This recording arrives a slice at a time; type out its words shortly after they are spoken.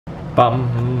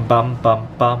Bum bum bum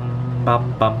bum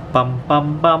bum bum bum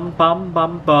bum bum bum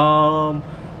bum bum.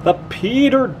 The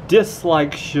Peter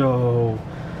Dislike Show.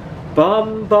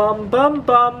 Bum bum bum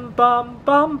bum bum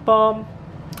bum bum.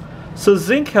 So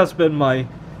Zinc has been my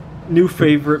new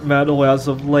favorite metal as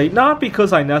of late, not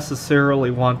because I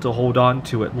necessarily want to hold on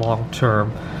to it long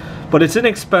term, but it's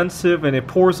inexpensive and it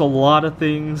pours a lot of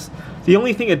things. The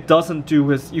only thing it doesn't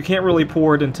do is you can't really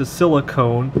pour it into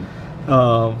silicone,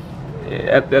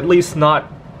 at least not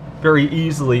very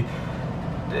easily.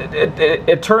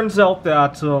 It turns out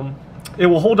that it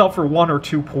will hold out for 1 or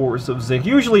 2 pours of zinc.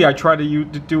 Usually I try to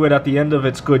do it at the end of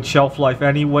its good shelf life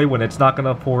anyway, when it's not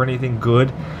going to pour anything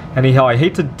good. Anyhow, I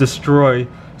hate to destroy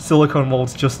silicone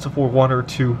molds just for 1 or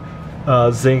 2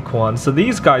 zinc ones. So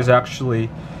these guys actually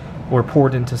were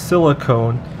poured into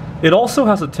silicone. It also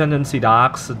has a tendency to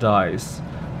oxidize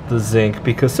the zinc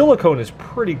because silicone is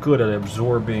pretty good at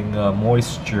absorbing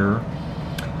moisture.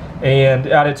 And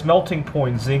at its melting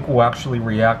point, zinc will actually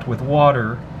react with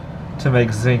water to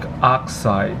make zinc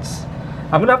oxides.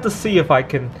 I'm going to have to see if I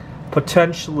can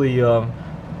potentially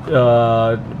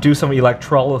do some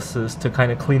electrolysis to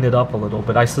kind of clean it up a little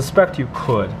bit. I suspect you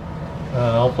could.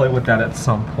 I'll play with that at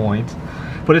some point.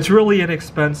 But it's really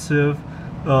inexpensive.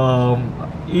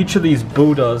 Each of these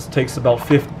Buddhas takes about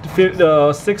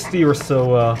 60 or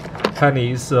so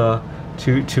pennies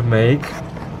to make.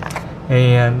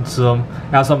 And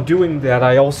as I'm doing that,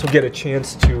 I also get a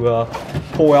chance to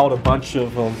pull out a bunch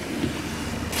of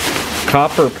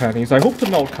copper pennies. I hope to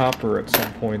melt copper at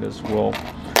some point as well.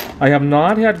 I have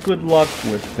not had good luck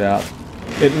with that.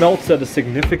 It melts at a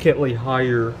significantly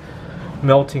higher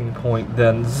melting point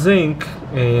than zinc,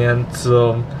 and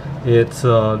it's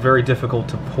very difficult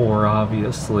to pour,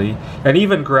 obviously. And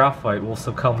even graphite will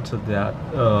succumb to that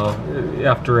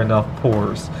after enough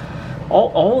pours.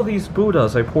 All of these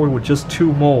Buddhas I poured with just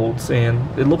 2 molds, and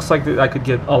it looks like that I could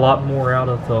get a lot more out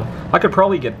of them. I could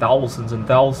probably get thousands and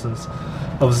thousands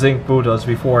of zinc Buddhas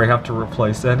before I have to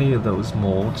replace any of those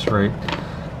molds, right?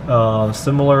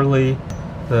 Similarly,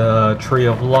 the Tree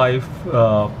of Life.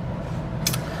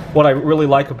 What I really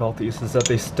like about these is that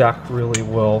they stack really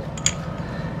well.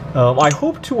 I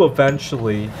hope to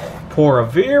eventually pour a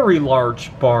very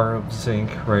large bar of zinc,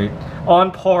 right,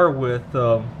 on par with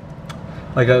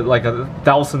like a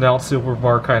 1,000-ounce silver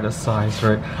bar kind of size,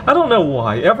 right? I don't know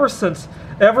why. Ever since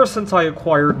I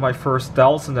acquired my first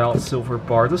 1,000-ounce silver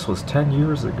bar, this was 10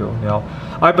 years ago now,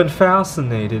 I've been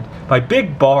fascinated by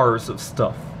big bars of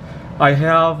stuff. I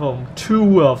have 2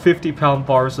 50-pound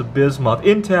bars of bismuth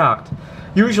intact.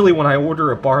 Usually when I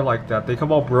order a bar like that, they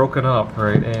come all broken up,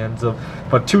 right? And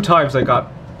but 2 times I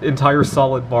got entire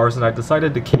solid bars, and I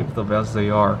decided to keep them as they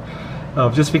are,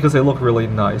 just because they look really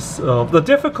nice. The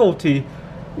difficulty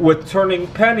with turning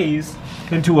pennies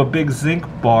into a big zinc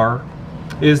bar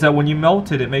is that when you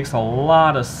melt it, it makes a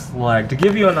lot of slag. To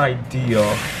give you an idea,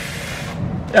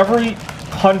 every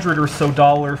 $100 or so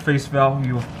face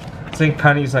value of zinc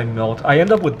pennies I melt, I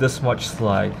end up with this much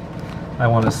slag. I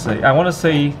want to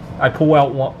say I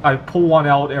pull one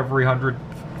out every 100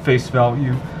 face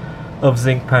value of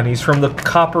zinc pennies, from the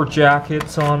copper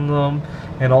jackets on them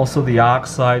and also the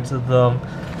oxides of them.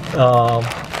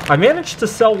 I managed to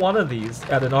sell one of these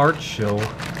at an art show,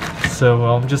 so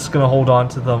I'm just going to hold on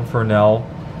to them for now.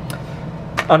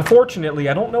 Unfortunately,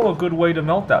 I don't know a good way to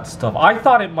melt that stuff. I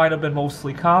thought it might have been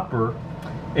mostly copper,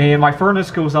 and my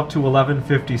furnace goes up to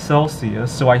 1150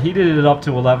 Celsius, so I heated it up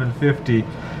to 1150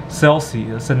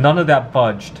 Celsius, and none of that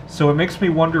budged. So it makes me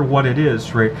wonder what it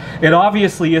is, right? It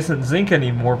obviously isn't zinc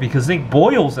anymore, because zinc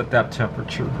boils at that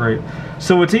temperature, right?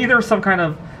 So it's either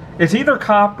it's either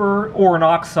copper or an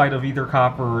oxide of either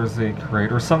copper or zinc,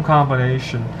 right? Or some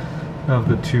combination of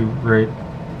the two, right?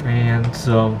 And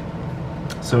so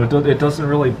it doesn't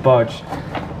really budge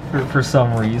for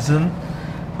some reason.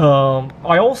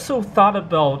 I also thought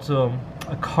about a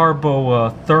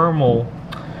carbothermal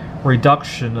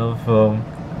reduction of,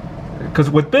 because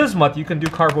with bismuth you can do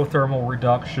carbothermal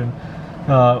reduction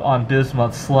on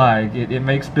bismuth slag. It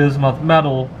makes bismuth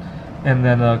metal, and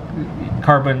then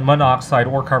carbon monoxide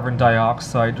or carbon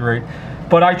dioxide, right?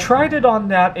 But I tried it on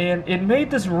that, and it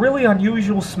made this really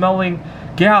unusual smelling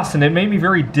gas, and it made me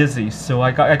very dizzy. So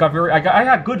I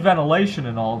had good ventilation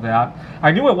and all that. I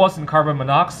knew it wasn't carbon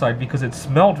monoxide because it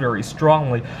smelled very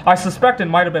strongly. I suspect it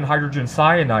might have been hydrogen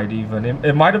cyanide even.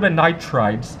 It might have been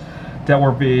nitrides that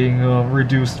were being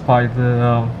reduced by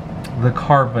the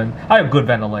carbon. I have good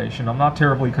ventilation. I'm not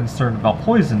terribly concerned about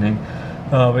poisoning.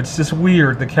 It's just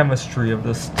weird, the chemistry of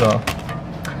this stuff.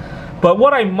 But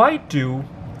what I might do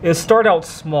is start out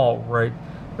small, right?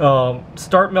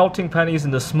 start melting pennies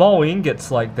into small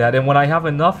ingots like that, and when I have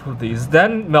enough of these,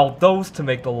 then melt those to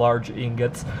make the large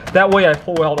ingots. That way I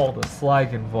pull out all the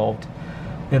slag involved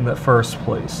in the first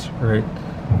place, right?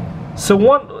 So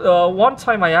one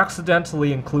time I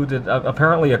accidentally included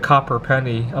apparently a copper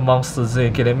penny amongst the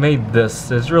zinc, and it made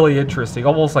this. It's really interesting,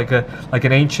 almost like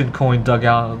an ancient coin dug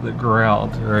out of the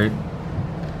ground, right?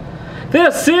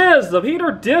 This is the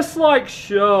Peter Dislike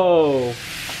Show.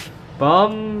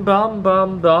 Bum bum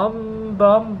bum bum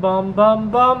bum bum bum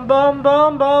bum bum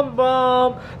bum bum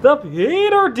bum. The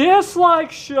Peter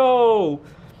Dislike Show.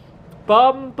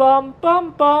 Bum bum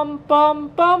bum bum bum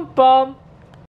bum bum.